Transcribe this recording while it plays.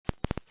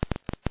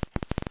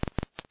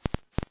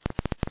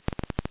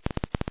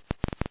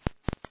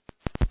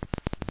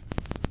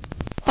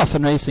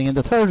Orphan Racing in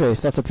the third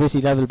race. That's a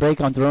pretty level break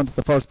on the run to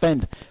the first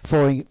bend,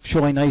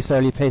 showing nice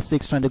early pace.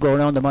 6 trying to go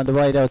around them on the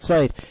wide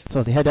outside.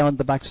 So if they head down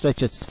the back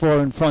stretch, it's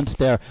 4 in front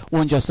there,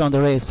 1 just on the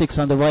rail, 6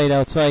 on the wide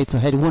outside. So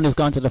head 1 has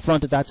gone to the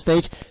front at that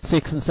stage,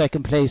 6 in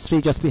second place,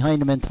 3 just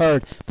behind him in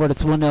third, but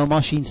it's 1 now,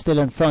 MOSHEEN still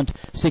in front,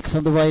 6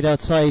 on the wide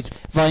outside,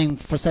 vying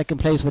for second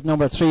place with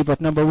number 3,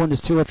 but number 1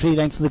 is 2 or 3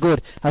 lengths to the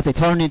good. As they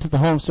turn into the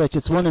home stretch,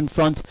 it's 1 in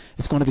front.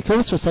 It's going to be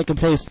close for second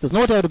place. There's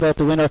no doubt about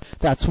the winner.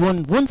 That's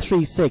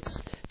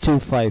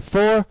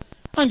 1:136.254,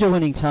 and your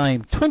winning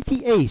time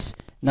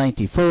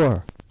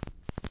 28.94.